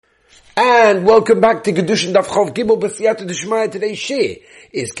And welcome back to Kiddushin Daf Chav Gimel B'Siyata D'Shmaya. Today's shir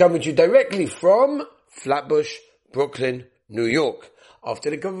is coming to you directly from Flatbush, Brooklyn, New York. After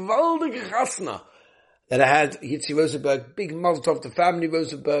the gewaldige chasna that I had, Yitzi Rosenberg, big mazel tov to family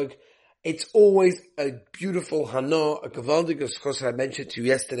Rosenberg. It's always a beautiful hana, a gewaldige schos I mentioned to you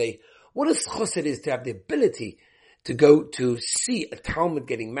yesterday. What a schos it is to have the ability to go to see a Talmud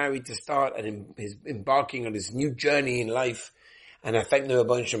getting married, to start and his embarking on his new journey in life. And I thank the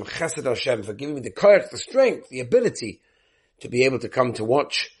Rabban Shem Chesed Hashem for giving me the courage, the strength, the ability to be able to come to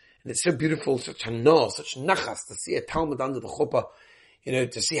watch. And it's so beautiful, such hana, such nachas, to see a Talmud under the chuppah,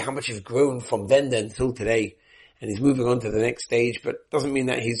 to see how much he's grown from then until today. And he's moving on to the next stage, but doesn't mean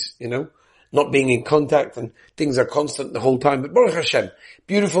that he's, not being in contact and things are constant the whole time. But Baruch Hashem,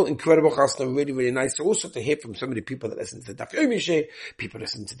 beautiful, incredible chasna, really, really nice. So also to hear from so many people that listen to the Daf Yomi Shir, people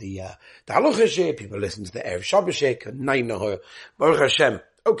listen to the Halacha Shir, people listen to the Erev Shabbos Shir, Baruch Hashem.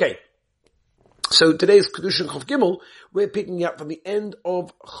 Okay. So today's Kiddushin Chav Gimel, we're picking up from the end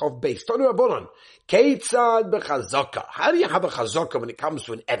of Chav Beis. Tanu Rabbanan, Keitzad b'chazaka. How do you have a chazaka when it comes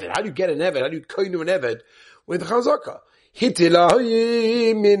to an eved? How do you get an eved? How do you koinu an eved with chazaka? What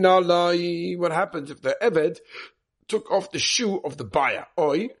happens if the Eved took off the shoe of the buyer?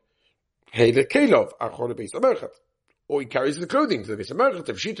 Or he carries the clothing to the Beis HaMerchat.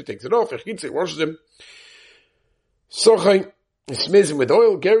 If Shita takes it off, it washes him. He smears him with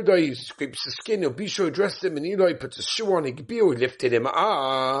oil. Gerdai, he scrapes the skin. Bisho dresses him, and Eloi puts a shoe on. He lifted him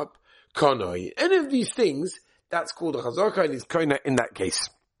up. Kanoi. Any of these things, that's called a chazaka, and he's kind of in that case.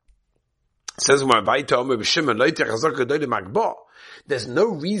 Says there's no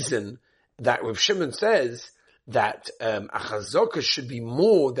reason that Rav Shimon says that a chazaka should be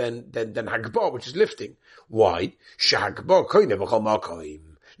more than hagbah, which is lifting. Why? The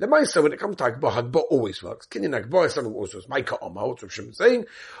Maisa, when it comes to hagbah always works. Kinyan hagbah is something also. Maika Omar, what's Rav Shimon saying?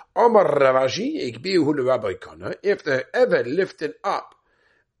 Omar Ravashi, if the Eved lifted up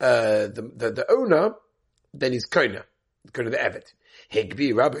the owner, then he's koina the Eved.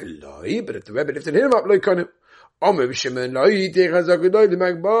 Higbi Rabbi Loi, but if the Rebbe lifted him up, Loi Konim. Omer Shimon Loi,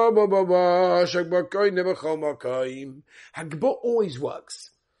 Hagbah always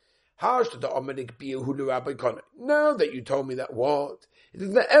works. Now that you told me that what?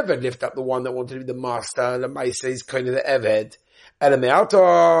 Did the Eved lift up the one that wanted to be the master? The Mai says kind of the Eved. And the Me'ata,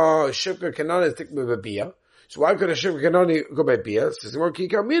 Shivka Kanani stick with a beer. So why could a Shivka Kanani go by beer? Says,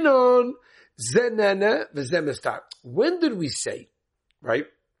 when did we say, right,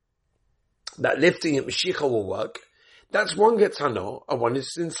 that lifting at Mashiach will work? That's one gets hana, and one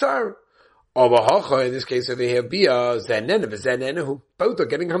is sincere. In this case over here, bia, both are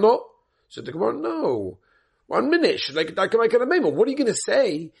getting hana. So the Gemara, no. 1 minute, Shalaikadaka Maikanamema. What are you going to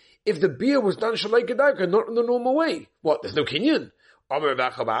say if the bia was done Shalaikadaka, not in the normal way? What? There's no kinyan.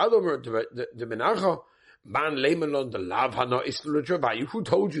 Man Lemelon the lav hana is Travayu. Who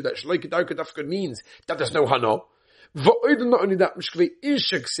told you that Shalaikadaka Dafka means that there's no hana? Not only that, there's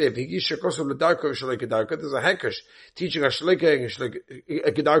a hekesh teaching a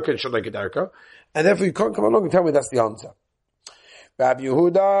gedarka and gedarka, and therefore you can't come along and tell me that's the answer. Rabbi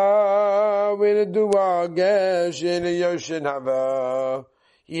Yehuda,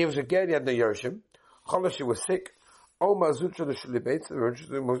 he was a ger, he had no yoshim. Cholashi was sick. Omar Zutra the Shulibet, the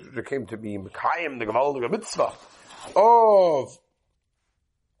Zutra came to be Mekayim, the Gavaldiga mitzvah of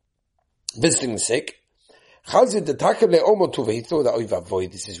visiting the sick. Chazid the Takale Omar Tuva, he thought that,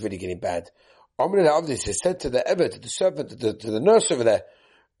 this is really getting bad. Omar the Avdis, he said to the Eved, to the servant, to the nurse over there,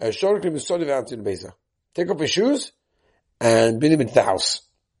 take off his shoes and bring him into the house.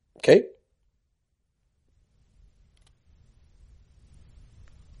 Okay?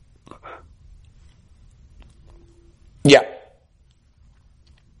 Yeah.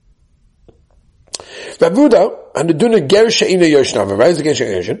 Rabuda and the Duna Gersha Ina Yoshnava, right? Against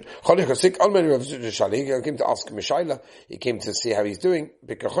Yoshin. Cholich Hasik, Alman Rav Shali, he came to ask him Mishaila, he came to see how he's doing.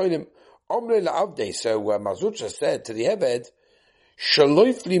 Bikachonim, Omre La'avde, so Mazucha said to the Eved,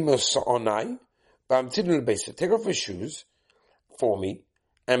 Shaloifli Masa'onai, Bamtidul Besa, take off his shoes for me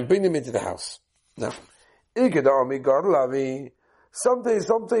and bring them into the house. Now, Ikadami Gadalavi, someday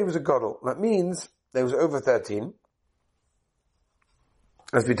he was a Gadol. That means they was over 13.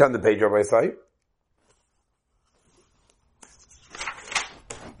 As we turn the page over, I say.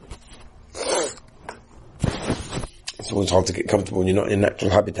 It's always hard to get comfortable when you're not in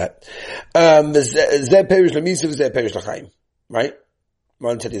natural habitat. Zeh perish l'misa, zeh perish l'chaim. Right?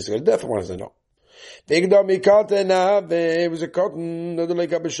 One said he's going to death, one said not. It was a cotton,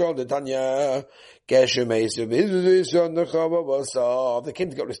 the Tanya, they came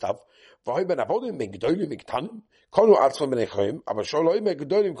to get the stuff. V'hoi ben avodim ben gedolim v'ktanim, konu atzvim b'nei choyim, aber sholoi ben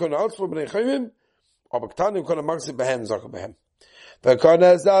gedolim konu atzvim b'nei choyim, aber ktanim konu magzim behem, zaken behem. V'konu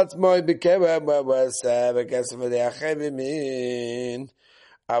atzmoy b'kevem v'wese, v'kesem v'dei achevim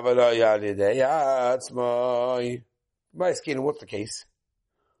aber lo yalidei atzmoy. My skin, what's the case?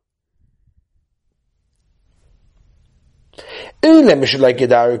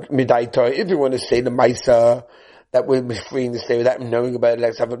 If you want to say the Maisa, that we're freeing to stay without knowing about it,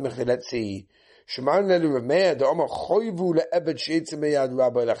 let's see. It's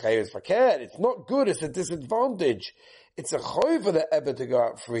not good, it's a disadvantage. It's a choy for the Ebed to go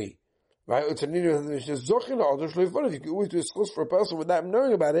out free. Right? If you can always do a schus for a person without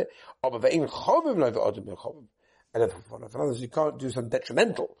knowing about it, and if others, you can't do something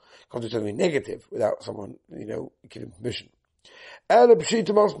detrimental, you can't do something negative without someone, giving permission. And the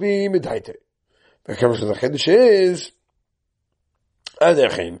Pshita must be Midaite. When it comes to the Chiddush is,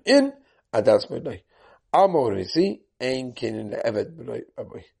 Adechem in, Adas B'nai. Amor see, Ein Kinyan Eved B'nai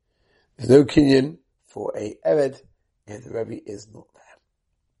Rabbi. There's no Kinyan for a Eved if the Rebbe is not there.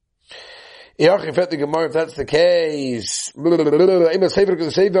 If that's the case,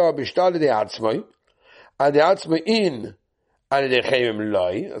 and the Atzmai in, and the Chayim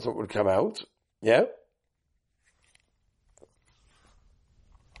Lai, that's what would come out. Yeah?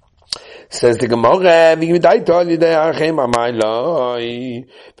 Says the Gemara, maybe tell me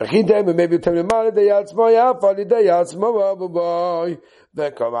mal the Atzmai, Afali the Atzmai,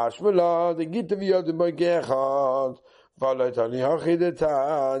 the Kamashmala, the Gita Viyad by Gechad, Valatani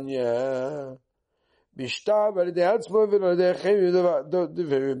Hachidetanya. We're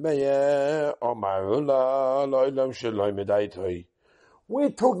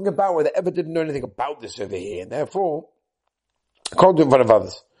talking about where the Ebed didn't know anything about this over here, and therefore, can't do it in front of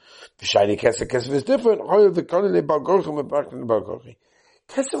others. Shiny Kesef is different.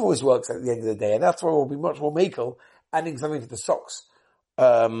 Kesef always works at the end of the day, and that's why we'll be much more makel adding something to the socks.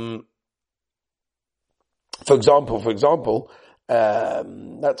 For example,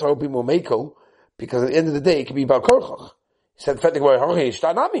 that's why we'll be more makel, because at the end of the day, it can be about Korchach. He said,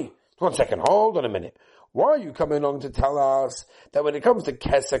 1 second, hold on a minute. Why are you coming along to tell us that when it comes to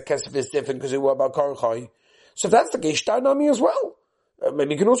Kesef is different because it was about Korchach? So if that's the case, Shtanami as well.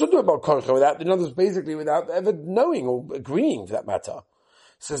 Maybe you can also do it about Korchach without ever knowing or agreeing for that matter.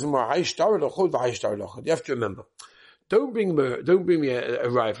 It says, you have to remember. Don't bring me a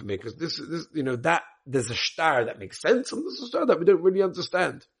ride for me, because this, that, there's a star that makes sense, and there's a star that we don't really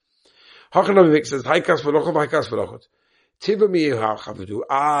understand. Hachanamik says, Haikas v'lochot. Tiva mi hachavdu.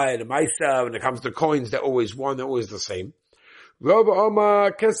 The Maisa, when it comes to coins, they're always one, they're always the same. Rabbi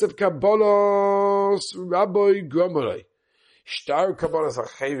Omar, Kesef Kabbalos, Rabbi Gomalai. Shtar Kabbalos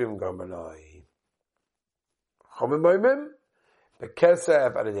Achevim Gomalai. Chomim Moimim,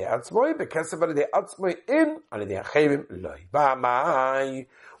 Bekesef Alidei Atzmoi, Bekesef Alidei Atzmoi in, Alidei Achevim Loi. Ba'amai.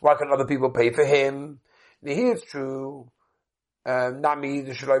 Why can other people pay for him? Here it's true. Nami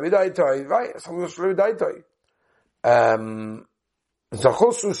the Shalom Daitai, right? Some of the Shalom Daitai.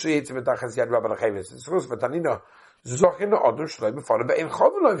 Zachosu Sheet Metachas Yad Rabban Achevis. Zachos Vatanina Zochina Odu Shalom Befana, but in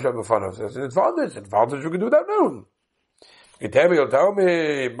Choveloim Shalom Befana. There's an advantage we can do that now. You tell me,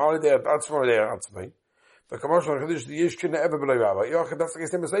 Malidei Atzmai. The commercial Chiddush, the Yish can never be Rabbi. Yochid, that's the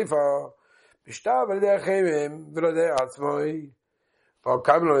case in the Sefer. Bishtav Alidei Achevim, V'Alidei Atzmai.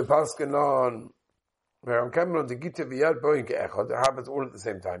 V'Kamlo Paskenon. Where I'm coming on the Gita V'Yad Boing Ke'echad, it happens all at the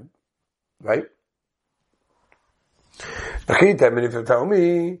same time. Right? If you tell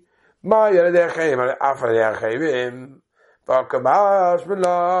me, Ma Yalidei Achevim, Afalidei Achevim, V'Kamash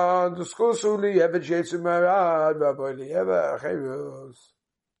Milan, D'Skusu Li Yevet Yetsu Marad, Rabbi Li Yevet Achevim.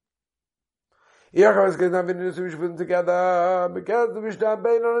 Yachar is going to have in we should put them together, because the Mishnah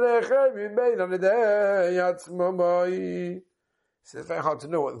Bein Alidei Achevim, Bein Alidei Yatzmai. So it's very hard to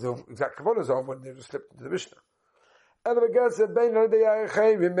know what the exact kavanas are when they're just slipped into the Mishnah. And the guy said, "Bein l'dei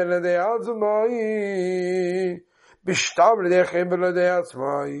achayim, bein l'dei atzmai, b'shtav l'dei achayim, bein l'dei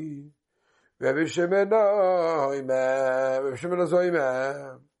atzmai, Rabbi Shimon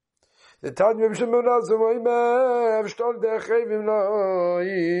Zoyme, the Tanya Rabbi Shimon Zoyme, b'shtav l'dei achayim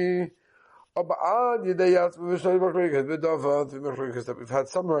l'dei, Abad yedei atzmai, b'shtav l'dei achayim, that we've had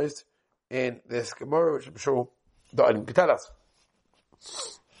summarized in this Gemara, which I'm sure that I didn't tell us.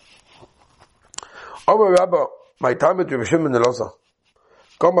 Omer Rabba, my time at Rabbi Shimon Eloza.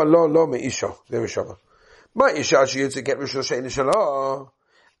 Kama lo me isha, there is Shabbat. My isha, she used to get Rishos She'en Shalah.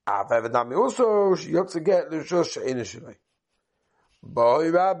 I've ever done me also, she used to get Rishos She'en Shalah. Boy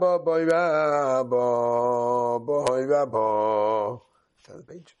Rabba. Turn the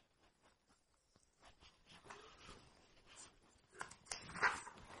page.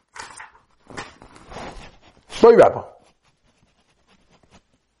 Boy Rabba.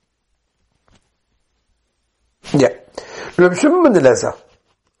 Yeah. Reb Shimon ben Elazar.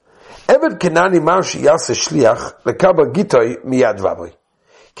 Eved Kenani Marshi Yasa Shliach lekaba gitoi miyad Rabbi.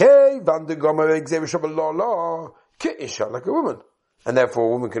 Kei van de gomer exev shabal la keisha, like a woman, and therefore a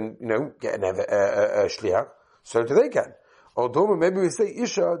woman can get a shliach. So do they can. Although maybe we say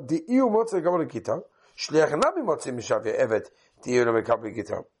isha di iu motze gomer kita shliach nami motze mishavia evet di iu nami kapli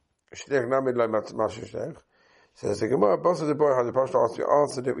kita shliach nami lo mashu shliach. Says the Gemara, boss of the boy had the pastor asked,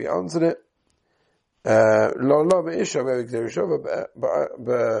 we answered it, La be'isha be'exev shabal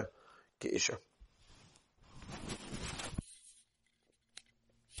be'keisha.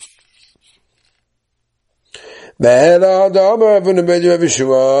 Be'ela adama avunu be'edi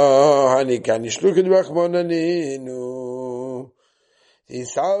be'vishua hani kan yishlukid b'achmonaninu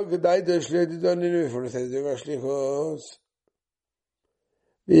Yisal gedayda shledi doninu for the shlichos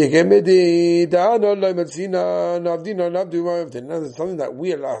V'yekemedi da'ano lo metzina navdina navdu ma'avdin. That's something that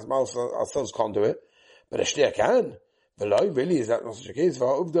we ourselves can't do it, but a shliach can. V'loi, really, is that not such a case?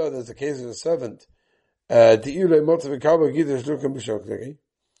 V'ha'uvda, there's a case of a servant that he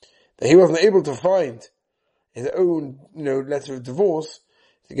wasn't able to find his own, letter of divorce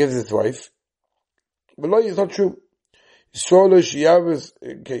to give to his wife. But it's not true. Yisrael is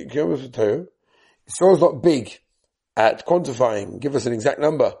not big at quantifying, give us an exact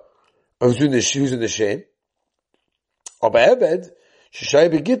number of who's in the shame. Aber Eved, Shishai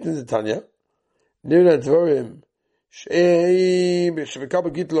begitten the Tanya, Nivna Dvorim, Shevekaba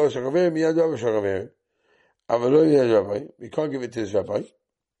Gitlo, Shagaverim, Yadav, Shagaverim. Avalo Yad Rabbi, we can't give it to his rabbi.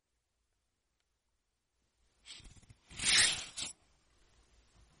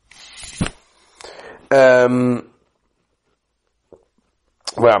 Where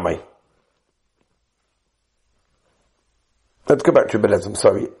am I? Let's go back to Belez, I'm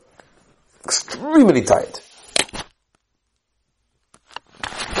sorry. Extremely tired.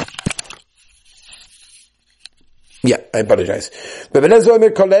 Yeah, I apologize. But Belez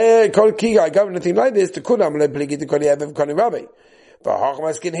kol ki I got anything like this to kunam le pligi to kol yev kol rabbi. But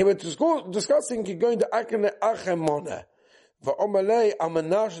Hachmaskin he was discussing going to Akane Achemona. V'omalei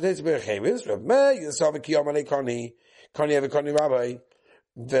amanash des bercheves. Rav Meir Yisrael ki omalei koni yev kol rabbi.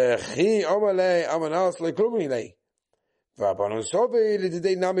 V'chi omalei amanas le klumni lei. Even himself he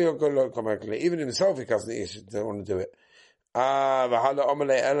doesn't want to do it.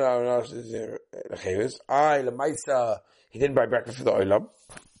 He didn't buy breakfast for the olam.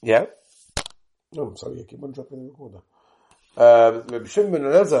 Yeah? No, I'm sorry, I keep on dropping the recorder. Reb Shimon ben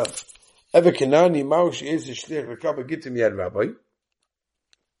Elazar, Ever Kenani Maush is a shliach lekaba gitim yad rabbi.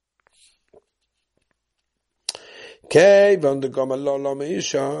 Okay, van de gama lo me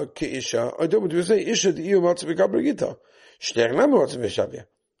isha, ki isha. I don't want to say isha di iu matze bekabra gita. Shliach nami matze beshavia.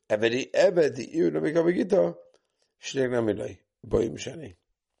 Ever di iu nami bekabra gita. Shliach nami loi. Boi mishani.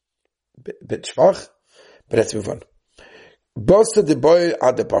 Bit schwach, but let's move on. Bosta de boy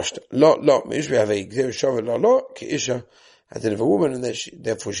ad de pashta. Lo, me ish we have a gzev shavia lo, ki isha. As if a woman, and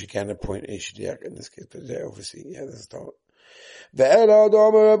therefore she can appoint a shliach in this case, but they're obviously, that's not. Ve'ela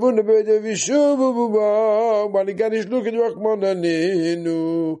adama rabuna be'ede vishuvu buba, waligan ish look at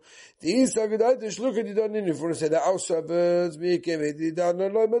Rachmananinu. The Isa gedayt ish look at Idaninu, for to say that our servants, Mikem Edidana,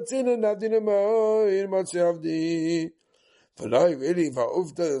 Loi Matzina, Navdina Ma'in, Matziavdi. V'loi, really,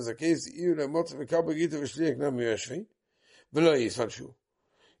 va'ufta, there's a case, Iu, Le Motz, V'kabba Gita, V'shliach, Nam Yashvi. V'loi, it's not true.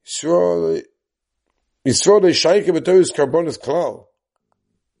 Yisrael is shaykh betois karbonis klal.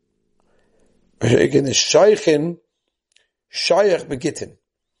 Again, the shaykhin shaykh begitin.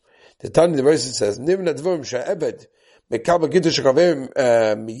 The Tanya the verse says, "Nivna dvorim she'ebed mekabel gittin shekaverim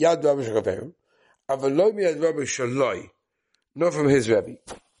miyad rabbi shekaverim, avaloi miyad rabbi shaloi, not from his rabbi."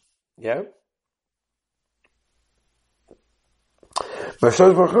 Yeah.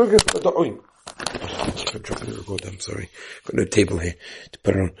 Dropping the record, I'm sorry. Got no table here to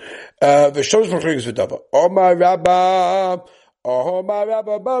put it on. V'shosh machlokas v'dava. Omar Rabba,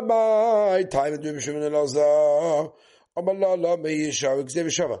 my time at Reb Shimon Elazar. Omar la me'isha, v'gzeh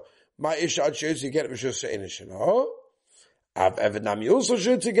v'shava. My isha ad she'etz to get v'shus she'en shelo. Av eved nami also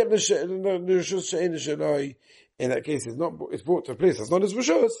should to get v'shus she'en shelo. In that case, it's brought to a place that's not his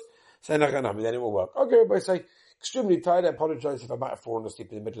v'shus. Say nachanami, then it will work. Okay, everybody say, extremely tired. I apologize if I might have fallen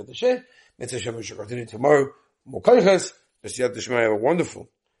asleep in the middle of the share. Mitzvah Shem, we shall continue tomorrow. More kaiches. Have a wonderful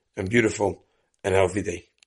and beautiful and healthy day.